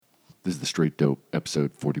This is the Straight Dope,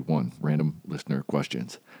 episode 41, Random Listener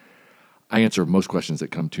Questions. I answer most questions that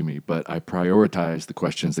come to me, but I prioritize the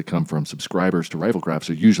questions that come from subscribers to Riflecraft.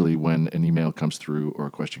 So usually when an email comes through or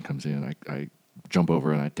a question comes in, I jump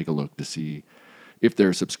over and I take a look to see if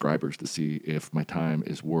they're subscribers, to see if my time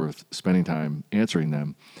is worth spending time answering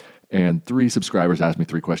them. And 3 subscribers asked me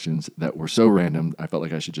 3 questions that were so random, I felt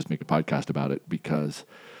like I should just make a podcast about it because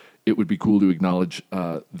it would be cool to acknowledge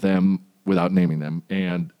them without naming them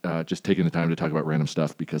and just taking the time to talk about random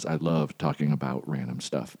stuff because I love talking about random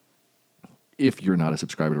stuff. If you're not a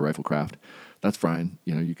subscriber to Riflecraft, that's fine.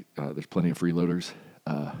 You know, there's plenty of freeloaders.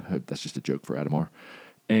 That's just a joke for Adamar.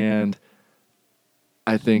 And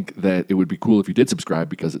I think that it would be cool if you did subscribe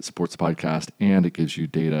because it supports the podcast and it gives you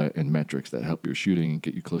data and metrics that help your shooting and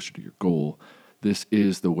get you closer to your goal. This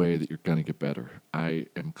is the way that you're going to get better. I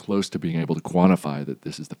am close to being able to quantify that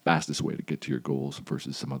this is the fastest way to get to your goals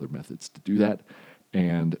versus some other methods to do that.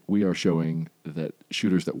 And we are showing that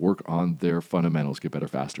shooters that work on their fundamentals get better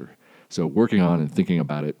faster. So working on and thinking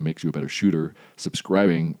about it makes you a better shooter.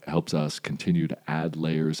 Subscribing helps us continue to add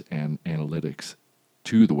layers and analytics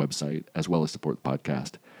to the website as well as support the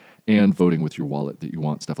podcast. And voting with your wallet that you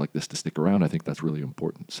want stuff like this to stick around, I think that's really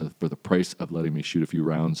important. So for the price of letting me shoot a few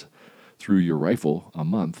rounds through your rifle a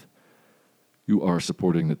month, you are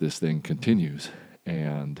supporting that this thing continues,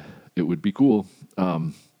 and it would be cool.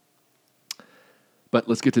 But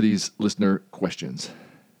let's get to these listener questions.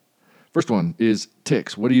 First one is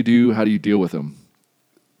ticks. What do you do? How do you deal with them?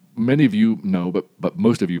 Many of you know, but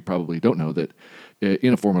most of you probably don't know that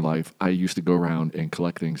in a former life, I used to go around and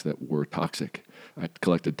collect things that were toxic. I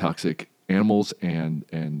collected toxic animals and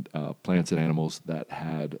plants and animals that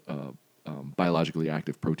had biologically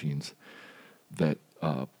active proteins that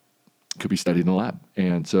could be studied in a lab.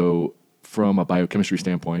 And so from a biochemistry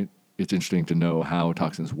standpoint, it's interesting to know how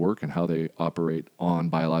toxins work and how they operate on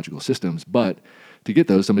biological systems. But to get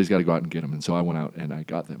those, somebody's got to go out and get them. And so I went out and I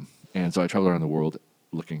got them. And so I traveled around the world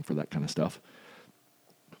looking for that kind of stuff,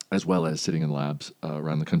 as well as sitting in labs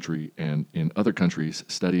around the country and in other countries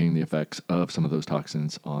studying the effects of some of those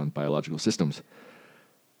toxins on biological systems.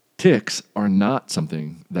 Ticks are not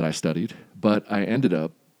something that I studied, but I ended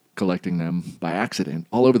up collecting them by accident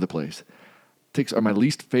all over the place. Ticks are my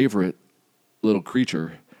least favorite little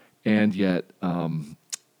creature, and yet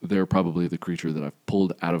they're probably the creature that I've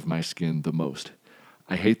pulled out of my skin the most.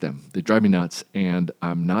 I hate them. They drive me nuts, and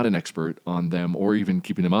I'm not an expert on them or even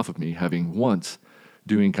keeping them off of me, having once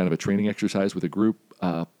doing kind of a training exercise with a group,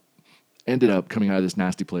 ended up coming out of this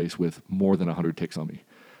nasty place with more than 100 ticks on me.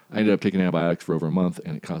 I ended up taking antibiotics for over a month,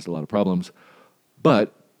 and it caused a lot of problems.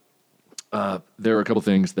 But there are a couple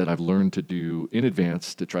things that I've learned to do in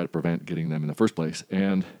advance to try to prevent getting them in the first place.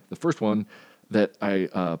 And the first one that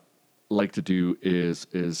I like to do is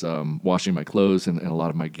washing my clothes and a lot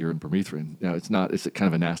of my gear in permethrin. Now, it's kind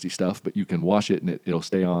of a nasty stuff, but you can wash it, and it'll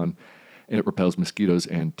stay on, and it repels mosquitoes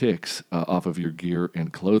and ticks off of your gear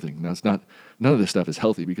and clothing. Now, none of this stuff is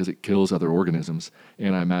healthy because it kills other organisms,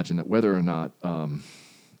 and I imagine that whether or not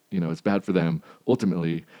it's bad for them,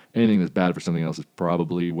 ultimately, anything that's bad for something else is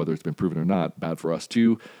probably, whether it's been proven or not, bad for us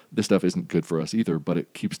too. This stuff isn't good for us either, but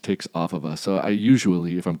it keeps ticks off of us. So I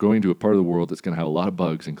usually, if I'm going to a part of the world that's going to have a lot of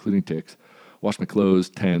bugs, including ticks, wash my clothes,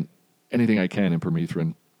 tent, anything I can in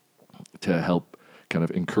permethrin to help kind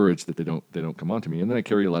of encourage that they don't come onto me. And then I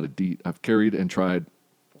carry a lot of DEET. I've carried and tried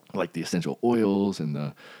like the essential oils and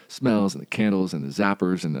the smells and the candles and the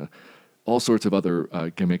zappers and the all sorts of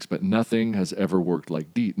other gimmicks, but nothing has ever worked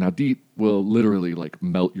like DEET. Now, DEET will literally like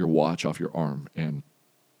melt your watch off your arm and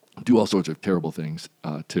do all sorts of terrible things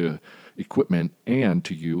to equipment and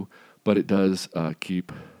to you, but it does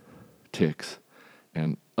keep ticks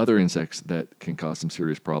and other insects that can cause some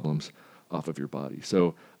serious problems off of your body.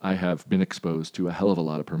 So I have been exposed to a hell of a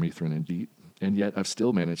lot of permethrin and DEET, and yet I've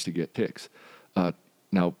still managed to get ticks.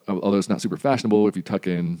 Now, although it's not super fashionable, if you tuck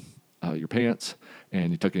in your pants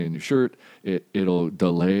and you tuck it in your shirt, it'll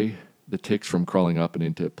delay the ticks from crawling up and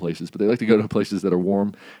into places. But they like to go to places that are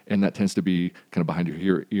warm, and that tends to be kind of behind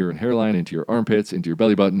your ear and hairline, into your armpits, into your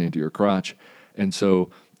belly button, into your crotch. And so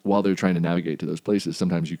while they're trying to navigate to those places,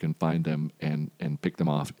 sometimes you can find them and pick them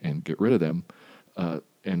off and get rid of them.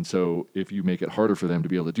 And so if you make it harder for them to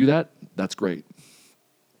be able to do that, that's great.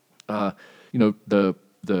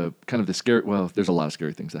 The kind of the scary, well, there's a lot of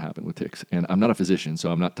scary things that happen with ticks, and I'm not a physician,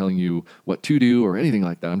 so I'm not telling you what to do or anything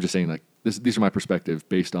like that. I'm just saying like these are my perspective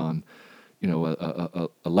based on, a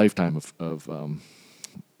lifetime of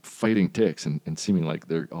fighting ticks and seeming like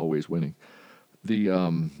they're always winning. The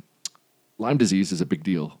Lyme disease is a big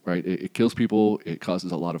deal, right? It kills people, it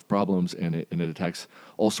causes a lot of problems, and it attacks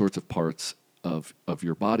all sorts of parts of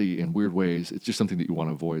your body in weird ways, it's just something that you want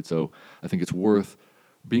to avoid. So I think it's worth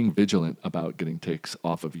being vigilant about getting ticks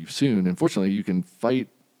off of you soon. And fortunately, you can fight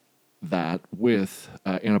that with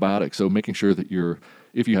antibiotics. So making sure that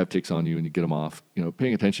if you have ticks on you and you get them off,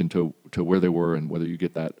 paying attention to where they were and whether you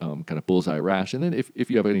get that kind of bullseye rash. And then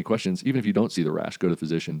if you have any questions, even if you don't see the rash, go to the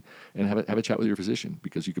physician and have a chat with your physician,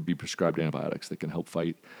 because you could be prescribed antibiotics that can help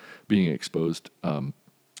fight being exposed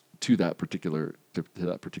to that particular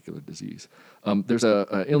disease. There's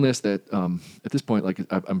a illness that at this point, like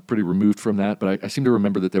I'm pretty removed from that, but I seem to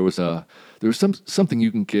remember that there was something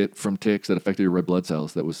you can get from ticks that affected your red blood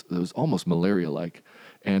cells that was almost malaria-like.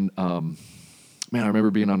 And man, I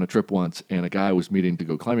remember being on a trip once, and a guy I was meeting to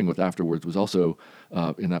go climbing with afterwards was also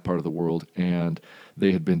in that part of the world, and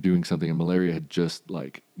they had been doing something, and malaria had just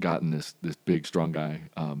like gotten this big, strong guy,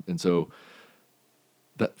 and so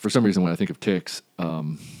that for some reason when I think of ticks.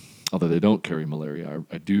 Although they don't carry malaria,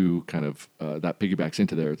 I do kind of, that piggybacks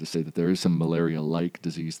into there to say that there is some malaria-like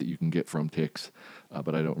disease that you can get from ticks,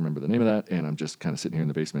 but I don't remember the name of that, and I'm just kind of sitting here in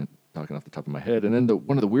the basement talking off the top of my head. And then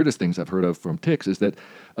one of the weirdest things I've heard of from ticks is that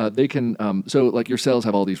they can, so like your cells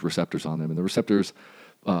have all these receptors on them, and the receptors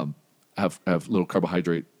have little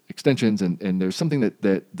carbohydrate extensions, and there's something that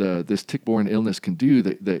this tick-borne illness can do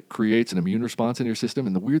that creates an immune response in your system.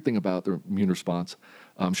 And the weird thing about the immune response,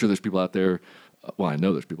 I'm sure there's people out there, I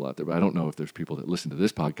know there's people out there, but I don't know if there's people that listen to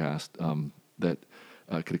this podcast that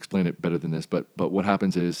could explain it better than this. But what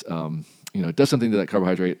happens is, it does something to that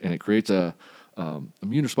carbohydrate, and it creates a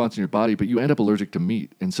immune response in your body, but you end up allergic to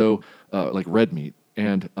meat, and so like red meat,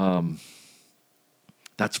 and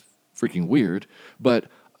that's freaking weird. But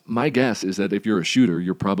my guess is that if you're a shooter,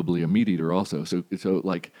 you're probably a meat eater also. So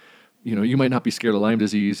like, you might not be scared of Lyme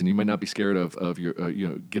disease, and you might not be scared of your,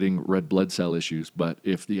 getting red blood cell issues. But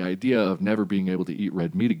if the idea of never being able to eat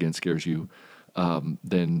red meat again scares you,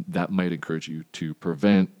 then that might encourage you to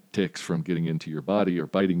prevent ticks from getting into your body or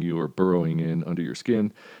biting you or burrowing in under your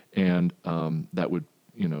skin. And that would,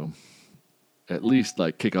 at least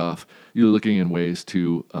like kick off you looking in ways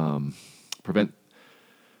to prevent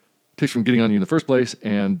ticks from getting on you in the first place.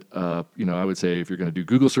 And, I would say if you're going to do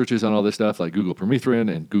Google searches on all this stuff, like Google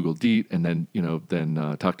permethrin and Google DEET, and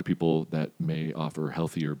then talk to people that may offer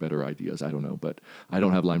healthier, better ideas. I don't know, but I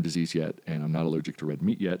don't have Lyme disease yet, and I'm not allergic to red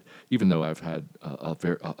meat yet, even though I've had a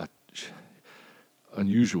very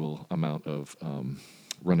unusual amount of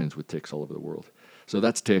run-ins with ticks all over the world. So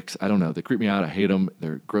that's ticks. I don't know. They creep me out. I hate them.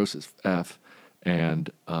 They're gross as F. And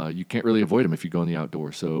you can't really avoid them if you go in the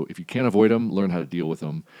outdoors. So if you can't avoid them, learn how to deal with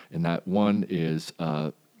them. And that one is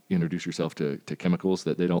introduce yourself to chemicals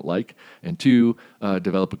that they don't like. And two,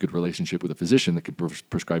 develop a good relationship with a physician that can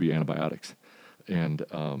prescribe you antibiotics. And,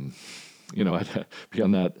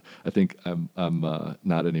 beyond that, I think I'm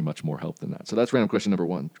not any much more help than that. So that's random question number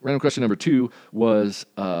one. Random question number two was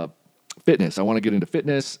fitness. I want to get into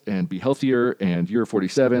fitness and be healthier. And you're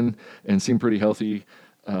 47 and seem pretty healthy.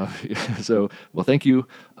 So, well, thank you.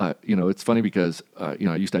 It's funny because, I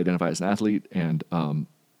used to identify as an athlete, and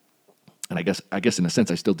I guess in a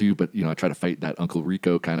sense I still do, but, I try to fight that Uncle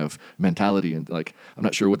Rico kind of mentality. And like, I'm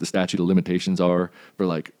not sure what the statute of limitations are for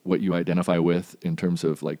like what you identify with in terms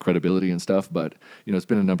of like credibility and stuff. But, it's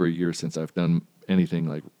been a number of years since I've done anything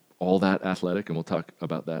like all that athletic, and we'll talk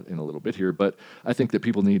about that in a little bit here. But I think that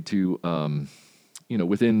people need to,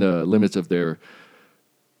 within the limits of their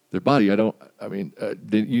body,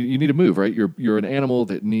 you need to move, right? You're an animal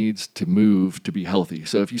that needs to move to be healthy.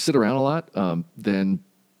 So if you sit around a lot, then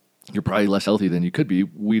you're probably less healthy than you could be.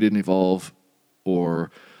 We didn't evolve,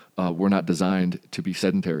 or we're not designed to be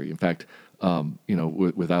sedentary. In fact,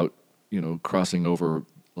 without, crossing over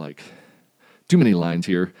like too many lines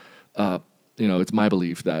here, it's my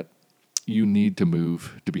belief that you need to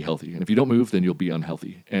move to be healthy. And if you don't move, then you'll be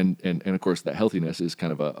unhealthy. And of course, that healthiness is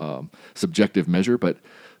kind of a subjective measure, but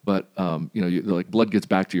like blood gets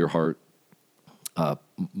back to your heart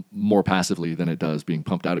more passively than it does being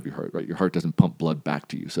pumped out of your heart, right? Your heart doesn't pump blood back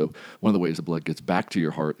to you. So one of the ways the blood gets back to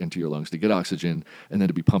your heart and to your lungs to get oxygen and then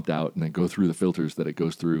to be pumped out and then go through the filters that it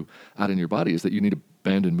goes through out in your body is that you need to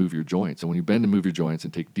bend and move your joints. And when you bend and move your joints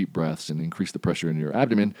and take deep breaths and increase the pressure in your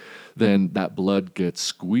abdomen, then that blood gets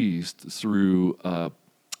squeezed through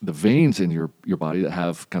the veins in your body that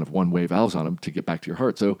have kind of one-way valves on them to get back to your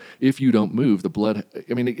heart. So if you don't move, the blood,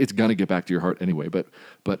 it's going to get back to your heart anyway. But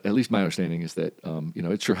at least my understanding is that,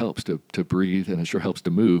 it sure helps to breathe, and it sure helps to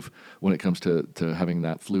move when it comes to having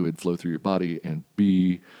that fluid flow through your body and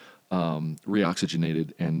be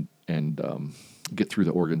reoxygenated and get through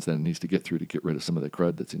the organs that it needs to get through to get rid of some of the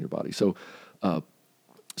crud that's in your body. So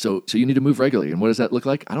you need to move regularly. And what does that look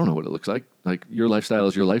like? I don't know what it looks like. Like, your lifestyle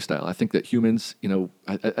is your lifestyle. I think that humans,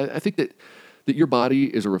 I think that that your body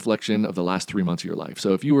is a reflection of the last 3 months of your life.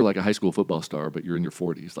 So if you were like a high school football star, but you're in your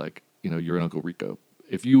 40s, like, you're an Uncle Rico.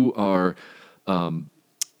 If you are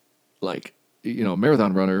like, a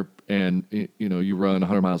marathon runner and, you run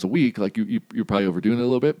 100 miles a week, like you're probably overdoing it a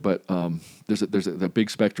little bit, but there's a big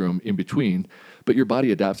spectrum in between, but your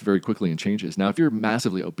body adapts very quickly and changes. Now, if you're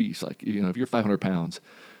massively obese, like, if you're 500 pounds,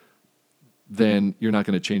 then you're not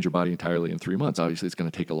going to change your body entirely in 3 months. Obviously, it's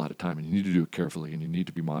going to take a lot of time, and you need to do it carefully, and you need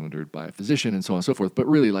to be monitored by a physician and so on and so forth. But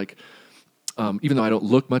really, like, even though I don't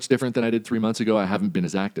look much different than I did 3 months ago, I haven't been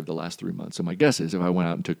as active the last 3 months. So my guess is if I went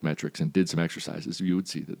out and took metrics and did some exercises, you would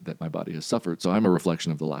see that my body has suffered. So I'm a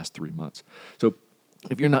reflection of the last 3 months. So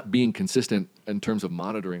if you're not being consistent in terms of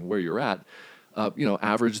monitoring where you're at,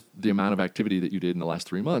 average the amount of activity that you did in the last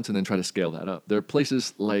 3 months and then try to scale that up. There are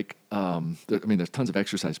places like, there's tons of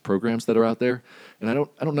exercise programs that are out there, and I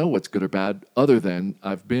don't know what's good or bad other than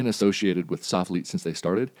I've been associated with Soflete since they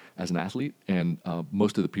started as an athlete, and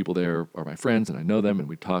most of the people there are my friends, and I know them, and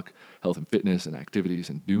we talk health and fitness and activities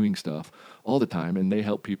and doing stuff all the time, and they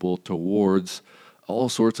help people towards all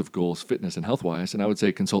sorts of goals, fitness and health-wise, and I would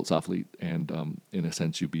say consult Soflete, and in a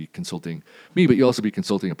sense, you'd be consulting me, but you also be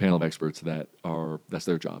consulting a panel of experts that's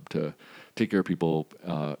their job to take care of people,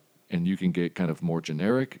 and you can get kind of more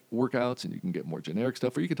generic workouts, and you can get more generic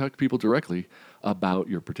stuff, or you can talk to people directly about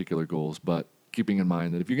your particular goals, but keeping in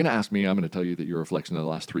mind that if you're going to ask me, I'm going to tell you that you're a reflection of the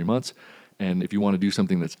last 3 months, and if you want to do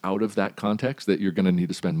something that's out of that context, that you're going to need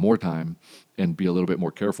to spend more time and be a little bit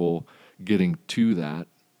more careful getting to that,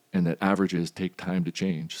 and that averages take time to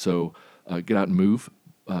change. So get out and move.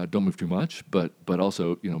 Don't move too much, but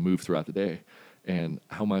also move throughout the day. And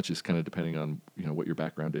how much is kind of depending on what your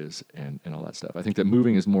background is and all that stuff. I think that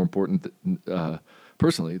moving is more important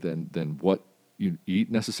personally than what you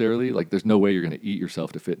eat necessarily. Like there's no way you're going to eat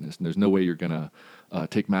yourself to fitness, and there's no way you're going to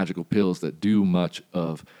take magical pills that do much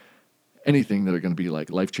of anything that are going to be like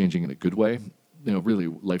life changing in a good way. Really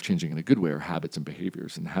life-changing in a good way are habits and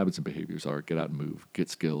behaviors. And habits and behaviors are get out and move, get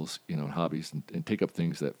skills, and hobbies, and take up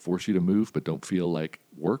things that force you to move but don't feel like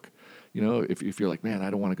work. If you're like, man, I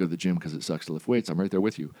don't want to go to the gym because it sucks to lift weights, I'm right there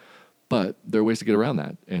with you. But there are ways to get around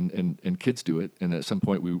that, and kids do it. And at some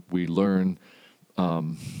point we learn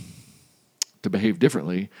to behave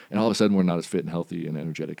differently, and all of a sudden we're not as fit and healthy and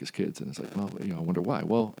energetic as kids. And it's like, well, I wonder why.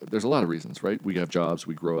 Well, there's a lot of reasons, right? We have jobs,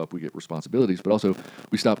 we grow up, we get responsibilities, but also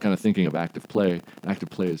we stop kind of thinking of active play.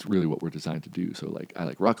 Active play is really what we're designed to do. So like, I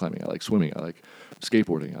like rock climbing, I like swimming, I like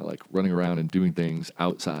skateboarding, I like running around and doing things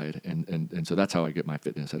outside, and so that's how I get my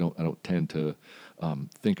fitness. I don't tend to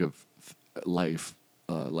think of life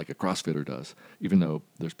like a CrossFitter does, even though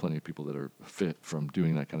there's plenty of people that are fit from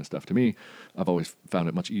doing that kind of stuff. To me, I've always found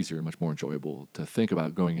it much easier, much more enjoyable to think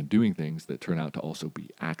about going and doing things that turn out to also be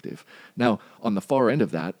active. Now, on the far end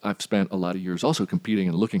of that, I've spent a lot of years also competing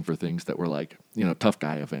and looking for things that were like, tough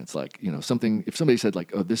guy events, like, something, if somebody said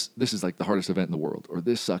like, oh, this is like the hardest event in the world, or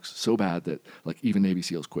this sucks so bad that like even Navy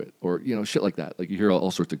SEALs quit, or, shit like that. Like you hear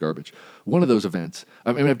all sorts of garbage. One of those events,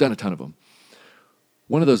 I've done a ton of them.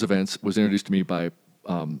 One of those events was introduced to me by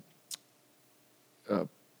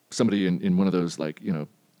somebody in one of those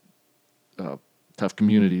tough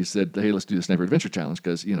communities said, hey, let's do the Sniper Adventure Challenge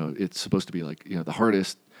because it's supposed to be like the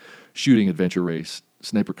hardest shooting adventure race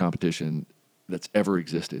sniper competition that's ever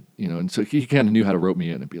existed. And so he kind of knew how to rope me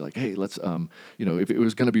in and be like, hey, let's if it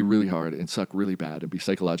was going to be really hard and suck really bad and be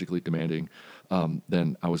psychologically demanding,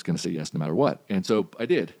 then I was going to say yes no matter what. And so I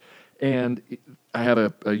did. And I have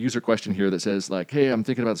a user question here that says like, hey, I'm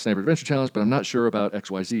thinking about the Sniper Adventure Challenge, but I'm not sure about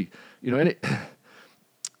XYZ. And it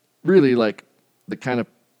really like the kind of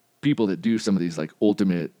people that do some of these like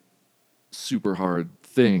ultimate super hard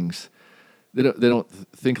things, they don't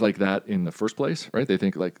think like that in the first place, right? They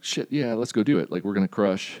think like, shit, yeah, let's go do it. Like we're going to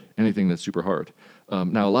crush anything that's super hard.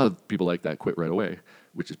 Now, a lot of people like that quit right away,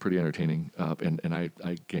 which is pretty entertaining. And I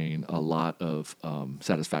gain a lot of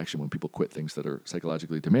satisfaction when people quit things that are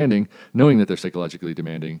psychologically demanding, knowing that they're psychologically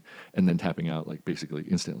demanding, and then tapping out like basically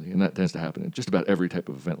instantly. And that tends to happen in just about every type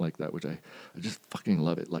of event like that, which I just fucking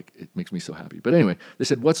love it. Like it makes me so happy. But anyway, they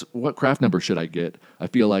said, what craft number should I get? I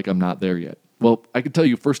feel like I'm not there yet. Well, I can tell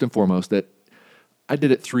you first and foremost that I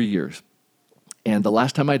did it 3 years. And the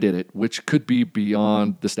last time I did it, which could be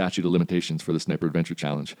beyond the statute of limitations for the Sniper Adventure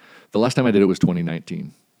Challenge, the last time I did it was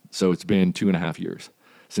 2019. So it's been 2.5 years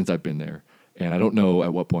since I've been there. And I don't know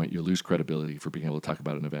at what point you lose credibility for being able to talk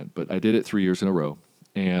about an event. But I did it 3 years in a row.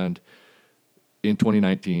 And in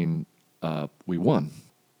 2019, we won.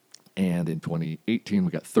 And in 2018,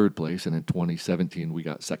 we got third place. And in 2017, we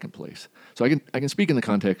got second place. So I can speak in the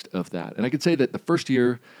context of that. And I could say that the first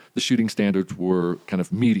year, the shooting standards were kind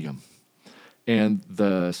of medium. And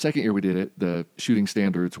the second year we did it, the shooting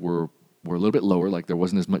standards were were a little bit lower, like there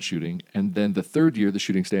wasn't as much shooting. And then the third year, the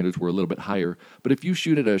shooting standards were a little bit higher. But if you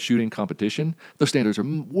shoot at a shooting competition, those standards are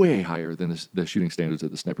way higher than the shooting standards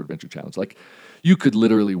of the Sniper Adventure Challenge. Like you could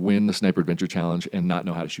literally win the Sniper Adventure Challenge and not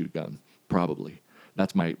know how to shoot a gun, probably.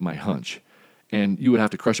 That's my hunch. And you would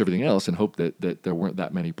have to crush everything else and hope that there weren't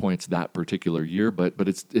that many points that particular year. But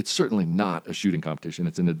it's certainly not a shooting competition.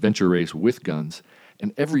 It's an adventure race with guns.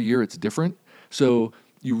 And every year it's different. So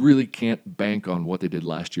you really can't bank on what they did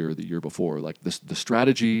last year or the year before. Like the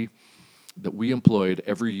strategy that we employed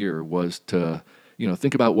every year was to,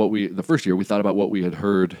 think about the first year we thought about what we had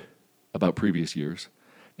heard about previous years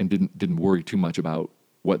and didn't worry too much about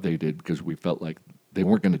what they did because we felt like they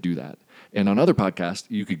weren't going to do that. And on other podcasts,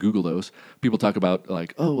 you could Google those. People talk about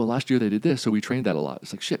like, oh, well, last year they did this, so we trained that a lot.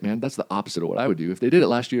 It's like, shit, man, that's the opposite of what I would do. If they did it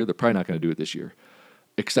last year, they're probably not going to do it this year,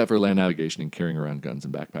 except for land navigation and carrying around guns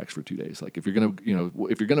and backpacks for 2 days. Like if you're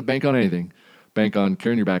gonna bank on anything, bank on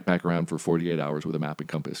carrying your backpack around for 48 hours with a map and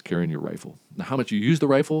compass, carrying your rifle. Now, how much you use the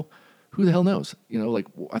rifle, who the hell knows?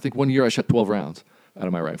 I think one year I shot 12 rounds out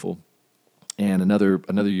of my rifle. And another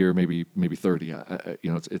year, maybe 30.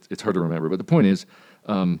 It's hard to remember. But the point is,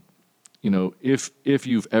 if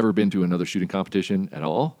you've ever been to another shooting competition at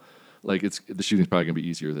all, like the shooting's probably gonna be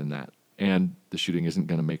easier than that, and the shooting isn't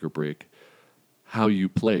gonna make or break how you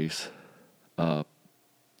place,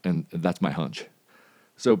 and that's my hunch.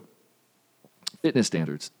 So, fitness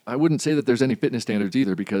standards. I wouldn't say that there's any fitness standards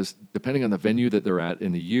either, because depending on the venue that they're at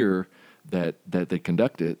in the year that they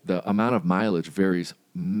conduct it, the amount of mileage varies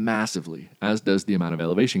massively, as does the amount of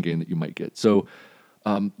elevation gain that you might get. So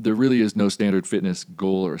there really is no standard fitness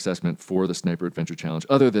goal or assessment for the Sniper Adventure Challenge,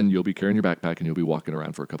 other than you'll be carrying your backpack and you'll be walking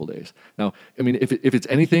around for a couple days. Now, I mean, if it's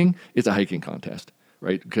anything, it's a hiking contest,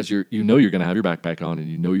 right? Because you're going to have your backpack on and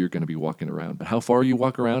you're going to be walking around. But how far you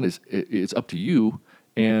walk around it's up to you,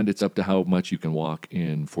 and it's up to how much you can walk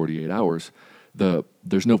in 48 hours.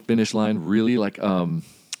 There's no finish line really. Like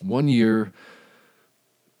one year,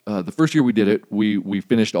 the first year we did it, we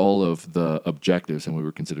finished all of the objectives and we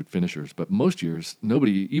were considered finishers. But most years,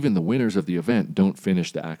 nobody, even the winners of the event, don't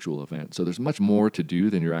finish the actual event. So there's much more to do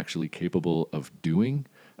than you're actually capable of doing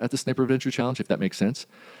at the Sniper Adventure Challenge, if that makes sense.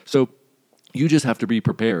 So you just have to be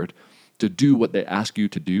prepared to do what they ask you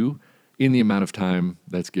to do in the amount of time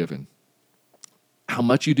that's given. How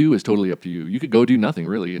much you do is totally up to you. You could go do nothing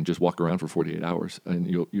really and just walk around for 48 hours, and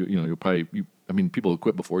you'll probably. People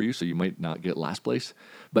quit before you, so you might not get last place.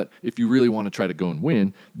 But if you really want to try to go and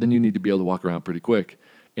win, then you need to be able to walk around pretty quick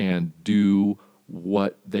and do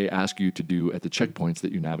what they ask you to do at the checkpoints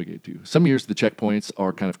that you navigate to. Some years the checkpoints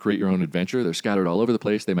are kind of create your own adventure. They're scattered all over the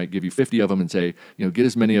place. They might give you 50 of them and say, get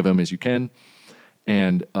as many of them as you can,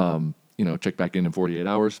 and check back in 48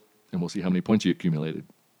 hours, and we'll see how many points you accumulated.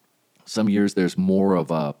 Some years there's more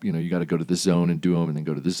of a, you got to go to this zone and do them, and then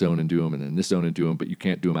go to this zone and do them, and then this zone and do them, but you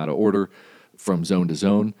can't do them out of order from zone to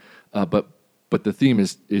zone. But the theme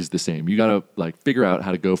is the same. You got to figure out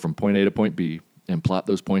how to go from point A to point B and plot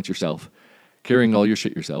those points yourself, carrying all your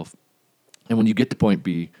shit yourself. And when you get to point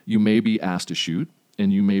B, you may be asked to shoot,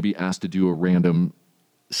 and you may be asked to do a random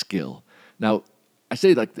skill. Now, I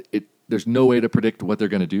say there's no way to predict what they're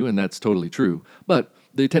going to do, and that's totally true. But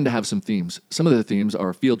they tend to have some themes. Some of the themes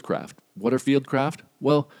are fieldcraft. What are fieldcraft?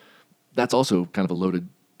 Well, that's also kind of a loaded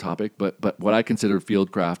topic, but what I consider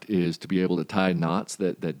fieldcraft is to be able to tie knots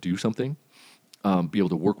that do something, be able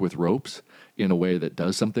to work with ropes in a way that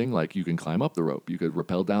does something. Like you can climb up the rope, you could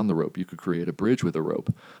rappel down the rope, you could create a bridge with a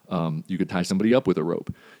rope, you could tie somebody up with a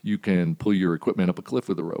rope, you can pull your equipment up a cliff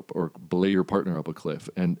with a rope, or belay your partner up a cliff,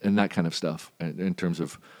 and that kind of stuff. In terms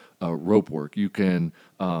of rope work, you can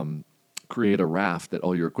create a raft that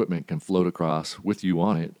all your equipment can float across with you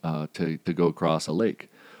on it to go across a lake,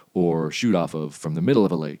 or shoot off of from the middle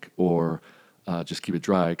of a lake, or just keep it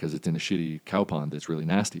dry because it's in a shitty cow pond that's really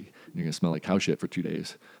nasty. You're going to smell like cow shit for 2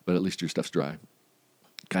 days, but at least your stuff's dry,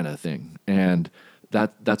 kind of thing. And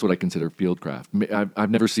that's what I consider fieldcraft.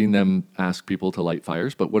 I've never seen them ask people to light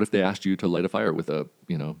fires, but what if they asked you to light a fire with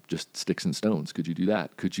just sticks and stones? Could you do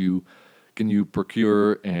that? Can you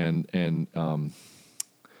procure and kind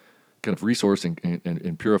of resource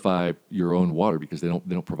and purify your own water, because they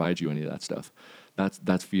don't provide you any of that stuff? That's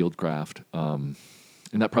fieldcraft,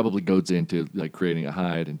 and that probably goes into creating a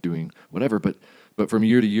hide and doing whatever. But from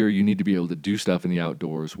year to year, you need to be able to do stuff in the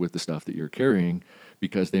outdoors with the stuff that you're carrying,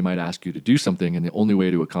 because they might ask you to do something, and the only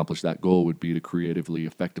way to accomplish that goal would be to creatively,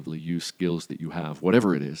 effectively use skills that you have,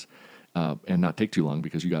 whatever it is, and not take too long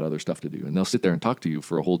because you got other stuff to do. And they'll sit there and talk to you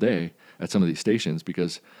for a whole day at some of these stations,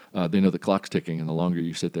 because they know the clock's ticking, and the longer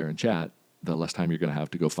you sit there and chat, the less time you're going to have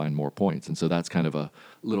to go find more points. And so that's kind of a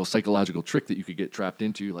little psychological trick that you could get trapped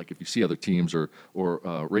into. Like if you see other teams or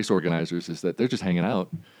race organizers, is that they're just hanging out,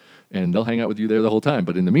 and they'll hang out with you there the whole time.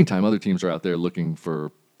 But in the meantime, other teams are out there looking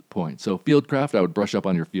for points. So fieldcraft, I would brush up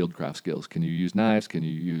on your fieldcraft skills. Can you use knives? Can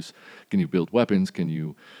you build weapons? Can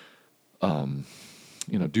you,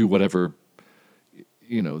 do whatever,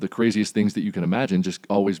 the craziest things that you can imagine? Just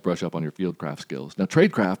always brush up on your fieldcraft skills. Now,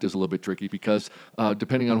 tradecraft is a little bit tricky because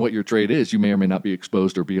depending on what your trade is, you may or may not be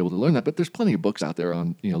exposed or be able to learn that. But there's plenty of books out there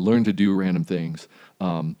on, learn to do random things.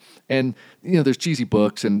 And there's cheesy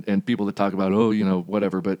books and people that talk about,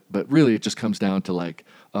 whatever. But really, it just comes down to like,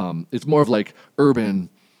 it's more of like urban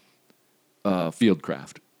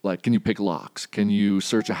fieldcraft. Like, can you pick locks? Can you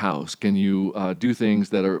search a house? Can you do things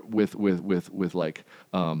that are with like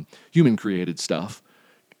human created stuff?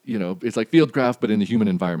 It's like fieldcraft, but in the human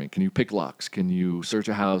environment. Can you pick locks? Can you search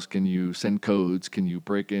a house? Can you send codes? Can you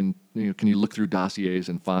break in? Can you look through dossiers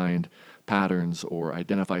and find patterns or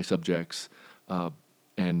identify subjects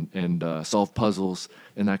and solve puzzles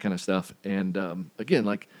and that kind of stuff? And again,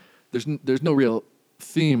 like there's no real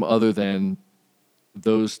theme other than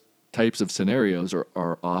those types of scenarios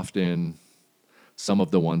are often some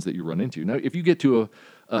of the ones that you run into. Now, if you get to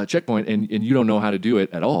a checkpoint and you don't know how to do it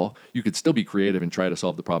at all, you could still be creative and try to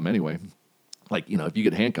solve the problem anyway. Like, if you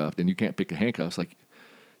get handcuffed and you can't pick the handcuffs, like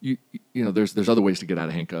there's other ways to get out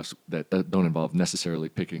of handcuffs that don't involve necessarily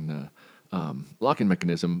picking the locking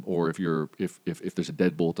mechanism, or if there's a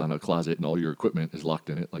deadbolt on a closet and all your equipment is locked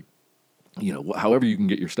in it, like, however you can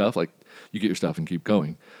get your stuff, like you get your stuff and keep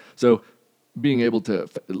going. So being able to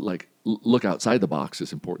look outside the box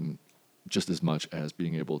is important just as much as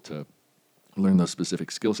being able to learn those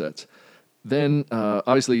specific skill sets. Then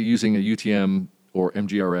obviously using a UTM or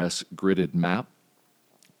MGRS gridded map,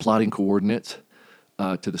 plotting coordinates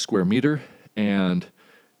to the square meter, and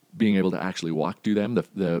being able to actually walk through them.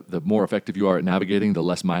 The more effective you are at navigating, the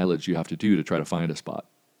less mileage you have to do to try to find a spot,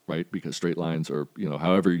 right? Because straight lines or,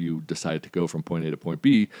 however you decide to go from point A to point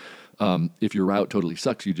B, if your route totally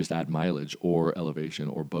sucks, you just add mileage or elevation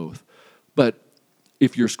or both. But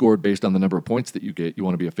if you're scored based on the number of points that you get, you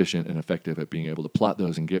want to be efficient and effective at being able to plot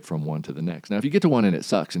those and get from one to the next. Now, if you get to one and it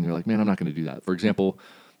sucks and you're like, man, I'm not going to do that. For example,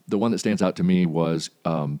 the one that stands out to me was,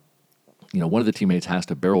 one of the teammates has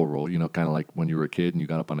to barrel roll, kind of like when you were a kid and you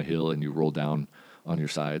got up on a hill and you rolled down on your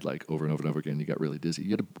side like over and over and over again, you got really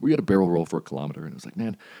dizzy. We had a barrel roll for a kilometer, and it was like,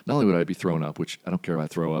 man, not only would I be thrown up, which I don't care if I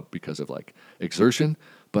throw up because of like exertion,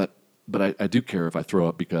 but I do care if I throw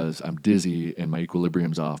up because I'm dizzy and my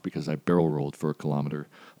equilibrium's off because I barrel rolled for a kilometer.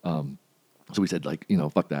 So we said, like,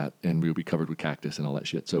 fuck that, and we would be covered with cactus and all that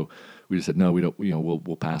shit. So we just said, no, we don't,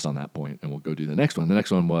 we'll pass on that point and we'll go do the next one. The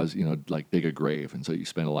next one was, like dig a grave. And so you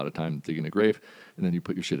spend a lot of time digging a grave and then you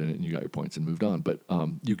put your shit in it and you got your points and moved on. But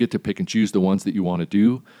you get to pick and choose the ones that you want to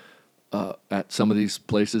do at some of these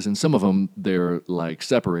places. And some of them, they're like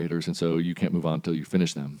separators. And so you can't move on until you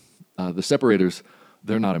finish them. The separators,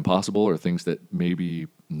 they're not impossible or things that maybe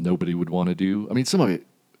nobody would want to do. I mean, some of it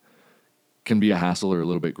can be a hassle or a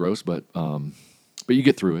little bit gross, but you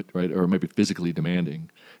get through it, right? Or maybe physically demanding,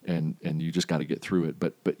 and you just got to get through it.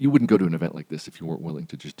 But you wouldn't go to an event like this if you weren't willing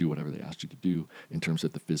to just do whatever they asked you to do in terms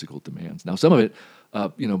of the physical demands. Now, some of it,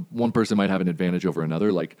 one person might have an advantage over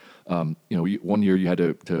another. Like, one year you had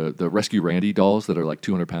to the Rescue Randy dolls that are like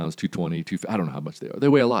 200 pounds, 220, I don't know how much they are. They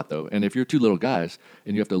weigh a lot though, and if you're two little guys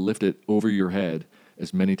and you have to lift it over your head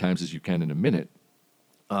as many times as you can in a minute,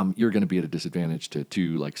 you're going to be at a disadvantage to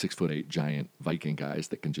two like 6'8" giant Viking guys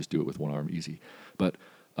that can just do it with one arm easy. But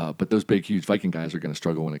those big, huge Viking guys are going to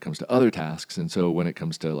struggle when it comes to other tasks. And so when it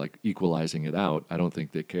comes to like equalizing it out, I don't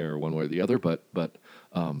think they care one way or the other. But the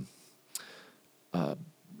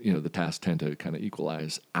tasks tend to kind of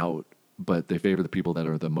equalize out. But they favor the people that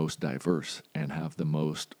are the most diverse and have the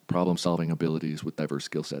most problem-solving abilities with diverse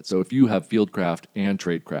skill sets. So if you have fieldcraft and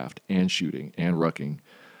tradecraft and shooting and rucking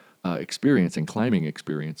experience and climbing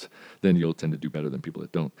experience, then you'll tend to do better than people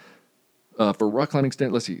that don't. For rock climbing,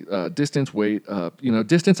 let's see, distance, weight.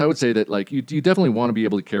 Distance, I would say that like you definitely want to be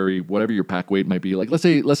able to carry whatever your pack weight might be. Like let's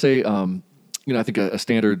say, I think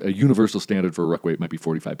a universal standard for a ruck weight might be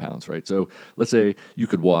 45 pounds, right? So let's say you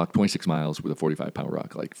could walk 26 miles with a 45-pound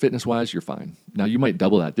ruck. Like fitness-wise, you're fine. Now you might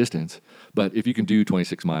double that distance, but if you can do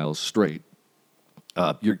 26 miles straight,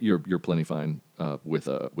 you're plenty fine with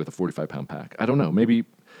a 45-pound pack. I don't know. Maybe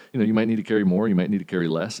you might need to carry more. You might need to carry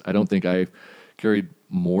less. I don't think I've carried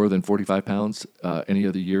more than 45 pounds any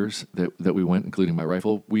of the years that we went, including my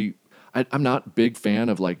rifle. I'm not a big fan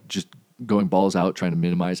of like just going balls out, trying to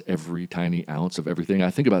minimize every tiny ounce of everything.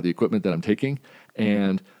 I think about the equipment that I'm taking,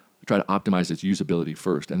 and try to optimize its usability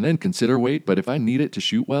first and then consider weight. But if I need it to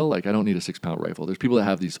shoot well, like I don't need a 6-pound rifle. There's people that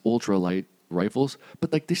have these ultra light rifles,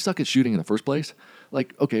 but like they suck at shooting in the first place.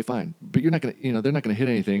 Like, okay, fine, but you're not gonna, they're not gonna hit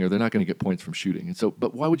anything, or they're not gonna get points from shooting. And so,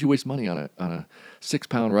 but why would you waste money on a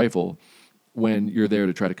 6-pound rifle when you're there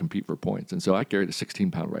to try to compete for points? And so I carried a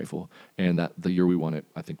 16-pound rifle, and that the year we won it,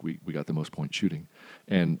 I think we got the most points shooting,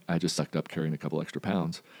 and I just sucked up carrying a couple extra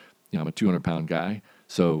pounds. I'm a 200-pound guy,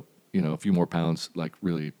 so a few more pounds like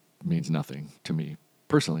really means nothing to me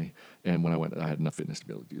personally. And when I went, I had enough fitness to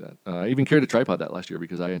be able to do that. I even carried a tripod that last year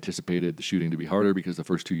because I anticipated the shooting to be harder because the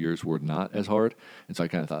first 2 years were not as hard. And so I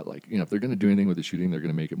kind of thought, like, if they're going to do anything with the shooting, they're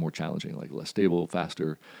going to make it more challenging, like less stable,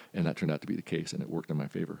 faster. And that turned out to be the case, and it worked in my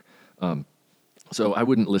favor. So I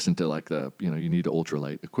wouldn't listen to like you need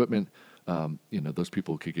ultralight equipment. Those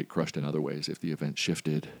people could get crushed in other ways if the event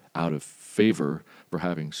shifted out of favor for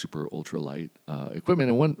having super ultralight equipment.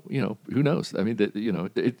 And one, who knows? I mean,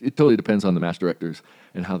 it totally depends on the match directors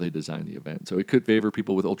and how they design the event. So it could favor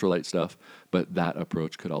people with ultralight stuff, but that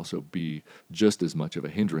approach could also be just as much of a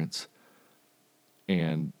hindrance.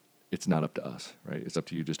 And it's not up to us, right? It's up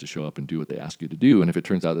to you just to show up and do what they ask you to do. And if it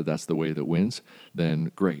turns out that that's the way that wins,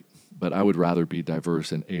 then great. But I would rather be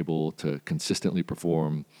diverse and able to consistently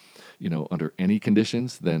perform, under any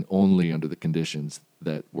conditions than only under the conditions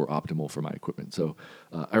that were optimal for my equipment. So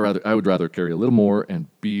I would rather carry a little more and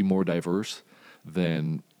be more diverse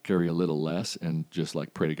than carry a little less and just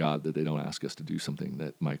like pray to God that they don't ask us to do something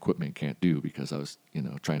that my equipment can't do because I was,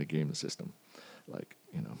 trying to game the system.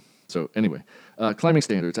 So anyway, climbing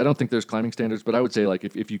standards. I don't think there's climbing standards, but I would say like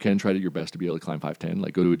if you can try to your best to be able to climb 510,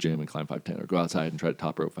 like go to a gym and climb 510 or go outside and try to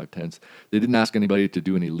top rope 510s. They didn't ask anybody to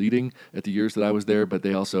do any leading at the years that I was there, but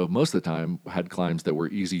they also most of the time had climbs that were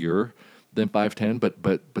easier than 510.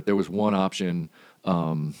 But there was one option,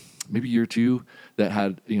 maybe year 2, that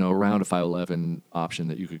had around a 511 option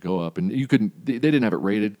that you could go up, and you couldn't. They didn't have it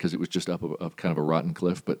rated because it was just up of kind of a rotten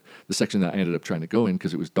cliff. But the section that I ended up trying to go in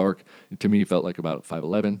because it was dark, to me felt like about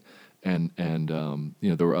 511. And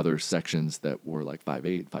there were other sections that were like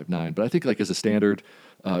 5.8, 5.9. But I think like as a standard,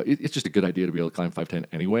 it's just a good idea to be able to climb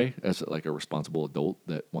 510 anyway, as like a responsible adult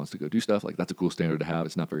that wants to go do stuff. Like that's a cool standard to have.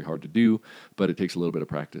 It's not very hard to do, but it takes a little bit of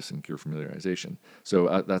practice and pure familiarization.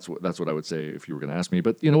 So that's what I would say if you were going to ask me.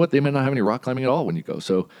 But you know what? They might not have any rock climbing at all when you go.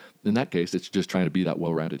 So in that case, it's just trying to be that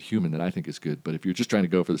well-rounded human that I think is good. But if you're just trying to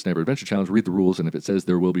go for the Sniper Adventure Challenge, read the rules, and if it says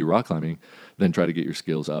there will be rock climbing, then try to get your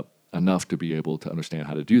skills up enough to be able to understand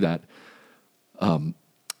how to do that.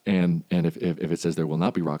 And if it says there will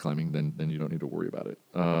not be rock climbing, then you don't need to worry about it.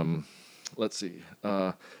 Let's see.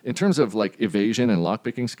 In terms of like evasion and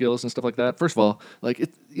lockpicking skills and stuff like that, first of all, like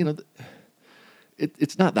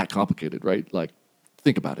it's not that complicated, right? Like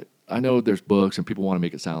think about it. I know there's books and people want to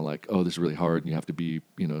make it sound like, oh, this is really hard and you have to be,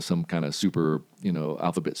 some kind of super,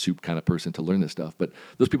 alphabet soup kind of person to learn this stuff. But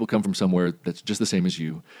those people come from somewhere that's just the same as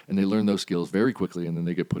you, and they learn those skills very quickly, and then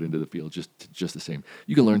they get put into the field just the same.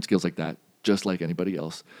 You can learn skills like that just like anybody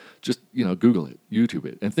else. Just, Google it, YouTube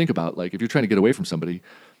it, and think about like if you're trying to get away from somebody,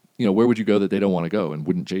 where would you go that they don't want to go and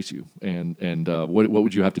wouldn't chase you? And what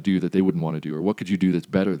would you have to do that they wouldn't want to do? Or what could you do that's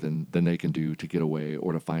better than they can do to get away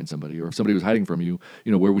or to find somebody? Or if somebody was hiding from you,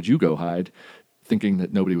 where would you go hide thinking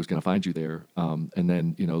that nobody was going to find you there? And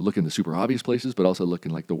then, look in the super obvious places, but also look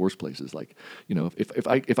in like the worst places. Like,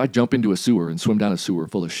 if I jump into a sewer and swim down a sewer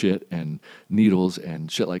full of shit and needles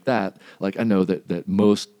and shit like that, like I know that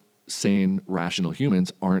most sane, rational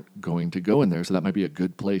humans aren't going to go in there. So that might be a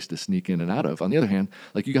good place to sneak in and out of. On the other hand,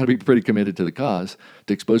 like you got to be pretty committed to the cause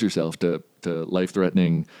to expose yourself to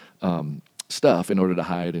life-threatening stuff in order to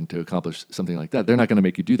hide and to accomplish something like that. They're not going to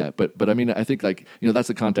make you do that. But I mean, I think like, that's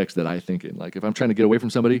the context that I think in. Like if I'm trying to get away from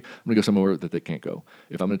somebody, I'm going to go somewhere that they can't go.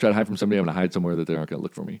 If I'm going to try to hide from somebody, I'm going to hide somewhere that they aren't going to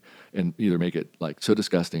look for me, and either make it like so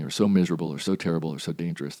disgusting or so miserable or so terrible or so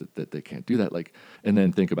dangerous that they can't do that. Like, and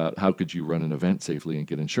then think about how could you run an event safely and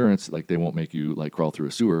get insurance? Like they won't make you like crawl through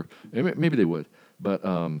a sewer. Maybe they would, but,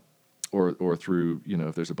 or through,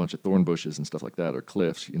 if there's a bunch of thorn bushes and stuff like that, or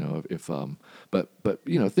cliffs, but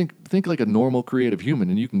think like a normal creative human,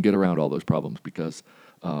 and you can get around all those problems because,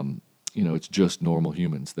 it's just normal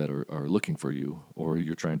humans that are looking for you, or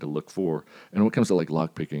you're trying to look for. And when it comes to like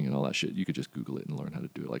lock picking and all that shit, you could just Google it and learn how to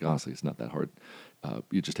do it. Like honestly, it's not that hard.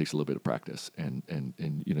 It just takes a little bit of practice, and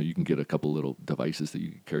you can get a couple little devices that you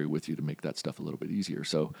can carry with you to make that stuff a little bit easier.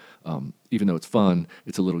 So even though it's fun,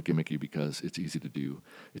 it's a little gimmicky because it's easy to do.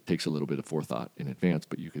 It takes a little bit of forethought in advance,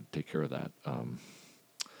 but you could take care of that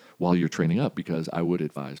while you're training up, because I would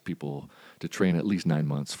advise people to train at least 9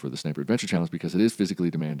 months for the Sniper Adventure Challenge because it is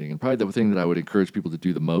physically demanding. And probably the thing that I would encourage people to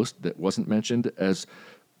do the most that wasn't mentioned as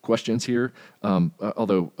questions here,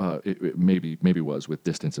 although it maybe was with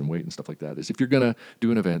distance and weight and stuff like that, is if you're going to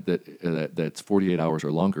do an event that's 48 hours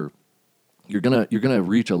or longer, you're gonna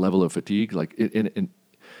reach a level of fatigue, like and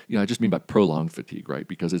I just mean by prolonged fatigue, right?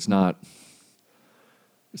 Because it's not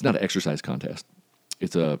an exercise contest.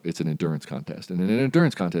 It's an endurance contest. And in an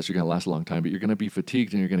endurance contest, you're going to last a long time, but you're going to be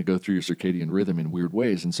fatigued and you're going to go through your circadian rhythm in weird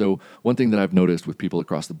ways. And so one thing that I've noticed with people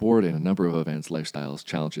across the board in a number of events, lifestyles,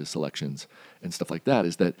 challenges, selections, and stuff like that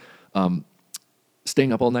is that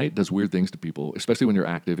staying up all night does weird things to people, especially when you're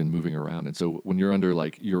active and moving around. And so when you're under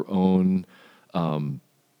like your own,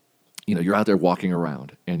 you're out there walking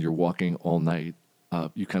around and you're walking all night,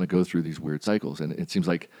 you kind of go through these weird cycles. And it seems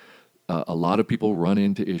like a lot of people run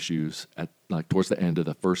into issues at like towards the end of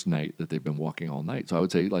the first night that they've been walking all night. So I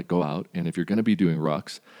would say like go out, and if you're going to be doing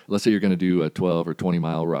rucks, let's say you're going to do a 12 or 20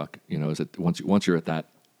 mile ruck, once you're at that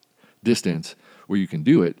distance where you can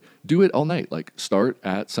do it all night. Like start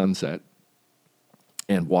at sunset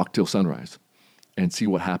and walk till sunrise and see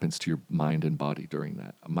what happens to your mind and body during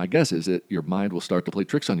that. My guess is that your mind will start to play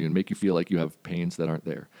tricks on you and make you feel like you have pains that aren't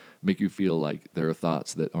there, make you feel like there are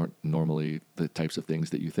thoughts that aren't normally the types of things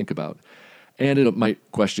that you think about. And it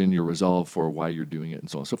might question your resolve for why you're doing it and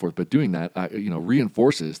so on and so forth. But doing that,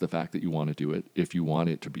 reinforces the fact that you want to do it if you want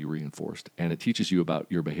it to be reinforced. And it teaches you about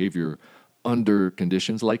your behavior under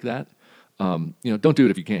conditions like that. Don't do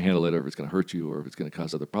it if you can't handle it or if it's going to hurt you or if it's going to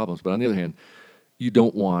cause other problems. But on the other hand, you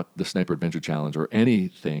don't want the Sniper Adventure Challenge or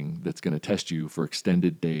anything that's going to test you for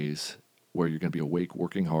extended days where you're going to be awake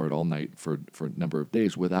working hard all night for a number of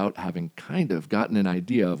days without having kind of gotten an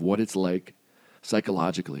idea of what it's like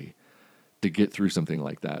psychologically to get through something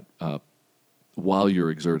like that while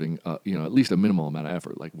you're exerting, at least a minimal amount of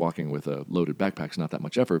effort. Like walking with a loaded backpack is not that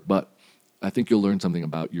much effort, but I think you'll learn something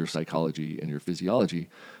about your psychology and your physiology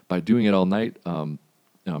by doing it all night. I'm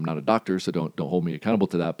not a doctor, so don't hold me accountable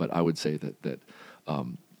to that, but I would say that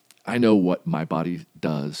I know what my body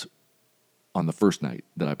does on the first night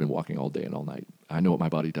that I've been walking all day and all night. I know what my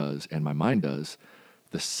body does and my mind does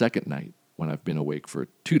the second night when I've been awake for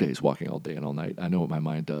 2 days walking all day and all night. I know what my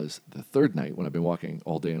mind does the third night when I've been walking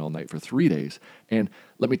all day and all night for 3 days. And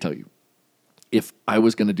let me tell you, if I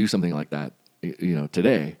was going to do something like that,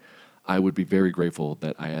 today, I would be very grateful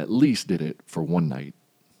that I at least did it for one night.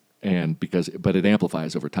 But it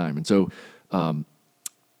amplifies over time. And so,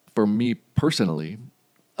 for me personally,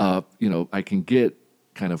 I can get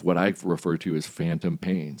kind of what I refer to as phantom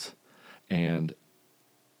pains, and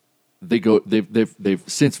they've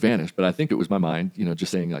since vanished. But I think it was my mind,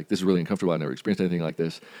 just saying like, this is really uncomfortable. I've never experienced anything like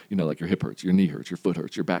this. Like your hip hurts, your knee hurts, your foot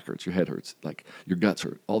hurts, your back hurts, your head hurts, like your guts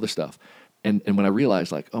hurt, all this stuff. And when I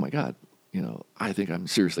realized like, oh my God, I think I'm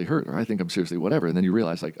seriously hurt, or I think I'm seriously whatever. And then you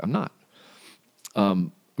realize like, I'm not. I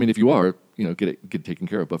mean, if you are, get it taken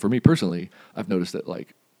care of. But for me personally, I've noticed that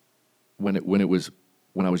like when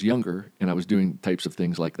I was younger and I was doing types of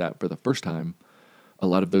things like that for the first time, a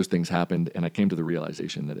lot of those things happened, and I came to the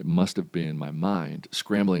realization that it must have been my mind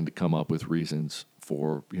scrambling to come up with reasons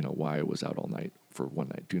for why I was out all night for 1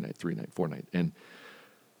 night, 2 night, 3 night, 4 night, and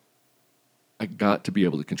I got to be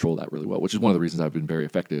able to control that really well, which is one of the reasons I've been very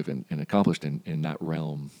effective and accomplished in that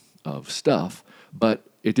realm of stuff. But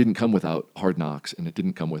it didn't come without hard knocks, and it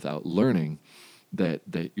didn't come without learning that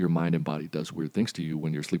your mind and body does weird things to you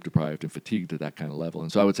when you're sleep deprived and fatigued at that kind of level.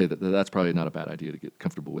 And so I would say that's probably not a bad idea to get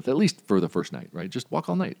comfortable with, at least for the first night, right? Just walk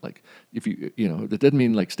all night. Like if that doesn't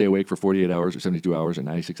mean like stay awake for 48 hours or 72 hours or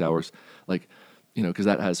 96 hours, like, because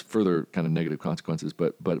that has further kind of negative consequences.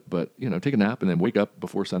 But take a nap and then wake up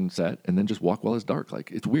before sunset and then just walk while it's dark.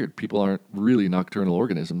 Like it's weird. People aren't really nocturnal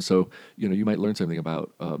organisms, so you might learn something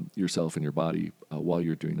about yourself and your body while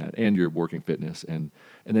you're doing that, and your working fitness, and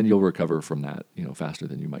then you'll recover from that faster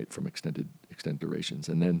than you might from extended durations.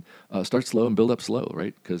 And then start slow and build up slow,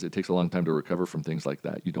 right? Because it takes a long time to recover from things like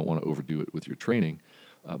that. You don't want to overdo it with your training.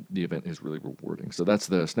 The event is really rewarding. So that's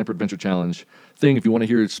the Sniper Adventure Challenge thing. If you want to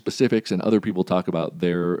hear specifics and other people talk about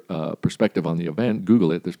their perspective on the event,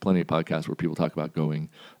 Google it. There's plenty of podcasts where people talk about going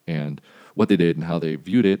and what they did and how they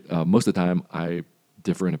viewed it. Most of the time, I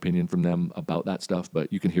differ in opinion from them about that stuff,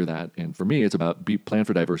 but you can hear that. And for me, it's about plan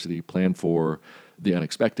for diversity, plan for the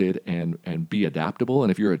unexpected, and be adaptable.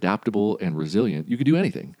 And if you're adaptable and resilient, you can do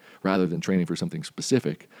anything rather than training for something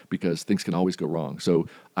specific, because things can always go wrong. So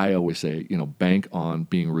I always say, bank on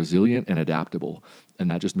being resilient and adaptable.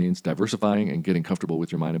 And that just means diversifying and getting comfortable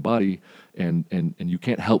with your mind and body. And you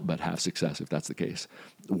can't help but have success if that's the case.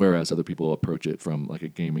 Whereas other people approach it from like a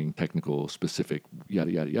gaming, technical, specific,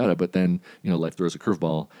 yada, yada, yada. But then, life throws a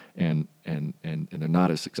curveball and they're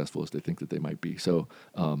not as successful as they think that they might be. So,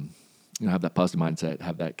 have that positive mindset,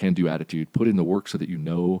 have that can-do attitude, put in the work so that you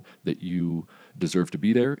know that you deserve to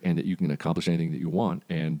be there and that you can accomplish anything that you want,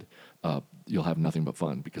 and you'll have nothing but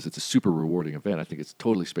fun because it's a super rewarding event. I think it's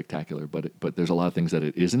totally spectacular, but there's a lot of things that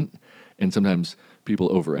it isn't, and sometimes people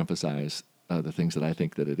overemphasize the things that I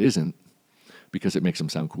think that it isn't because it makes them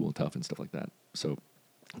sound cool and tough and stuff like that. So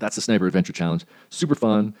that's the Sniper Adventure Challenge. Super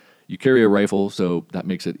fun. You carry a rifle, so that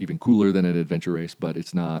makes it even cooler than an adventure race, but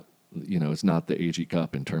it's not, it's not the AG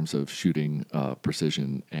Cup in terms of shooting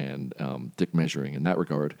precision and dick measuring in that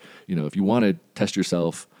regard. If you want to test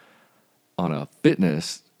yourself on a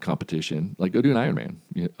fitness competition, like go do an Ironman.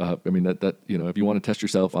 If you want to test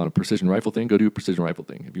yourself on a precision rifle thing, go do a precision rifle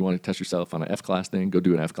thing. If you want to test yourself on an F-class thing, go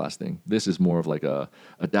do an F-class thing. This is more of like a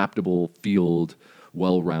adaptable field,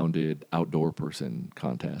 well-rounded outdoor person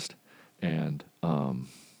contest, and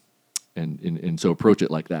so approach it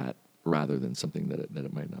like that rather than something that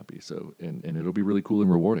it might not be. So and it'll be really cool and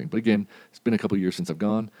rewarding. But again, it's been a couple of years since I've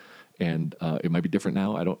gone, and it might be different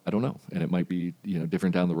now. I don't know, and it might be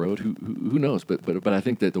different down the road. Who knows? But I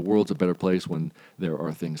think that the world's a better place when there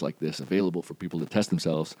are things like this available for people to test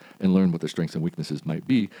themselves and learn what their strengths and weaknesses might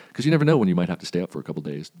be. Because you never know when you might have to stay up for a couple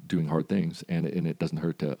of days doing hard things, and it doesn't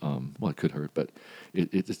hurt to it could hurt, but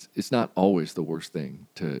it's not always the worst thing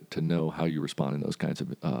to know how you respond in those kinds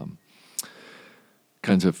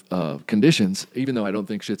of conditions, even though I don't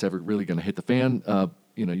think shit's ever really going to hit the fan.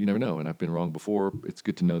 You never know, and I've been wrong before. It's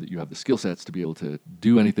good to know that you have the skill sets to be able to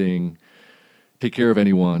do anything, take care of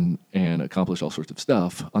anyone, and accomplish all sorts of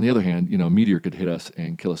stuff. On the other hand, a meteor could hit us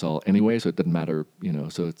and kill us all anyway, so it doesn't matter,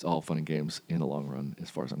 so it's all fun and games in the long run as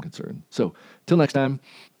far as I'm concerned. So till next time,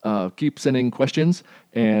 keep sending questions,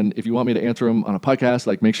 and if you want me to answer them on a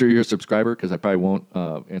podcast, make sure you're a subscriber, because I probably won't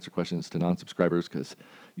answer questions to non-subscribers, because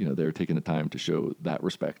they're taking the time to show that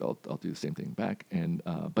respect. I'll do the same thing back, and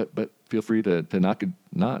but feel free to not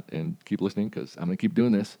and keep listening, because I'm going to keep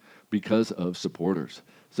doing this because of supporters.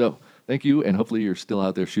 So thank you, and hopefully you're still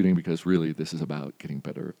out there shooting, because really this is about getting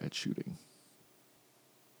better at shooting.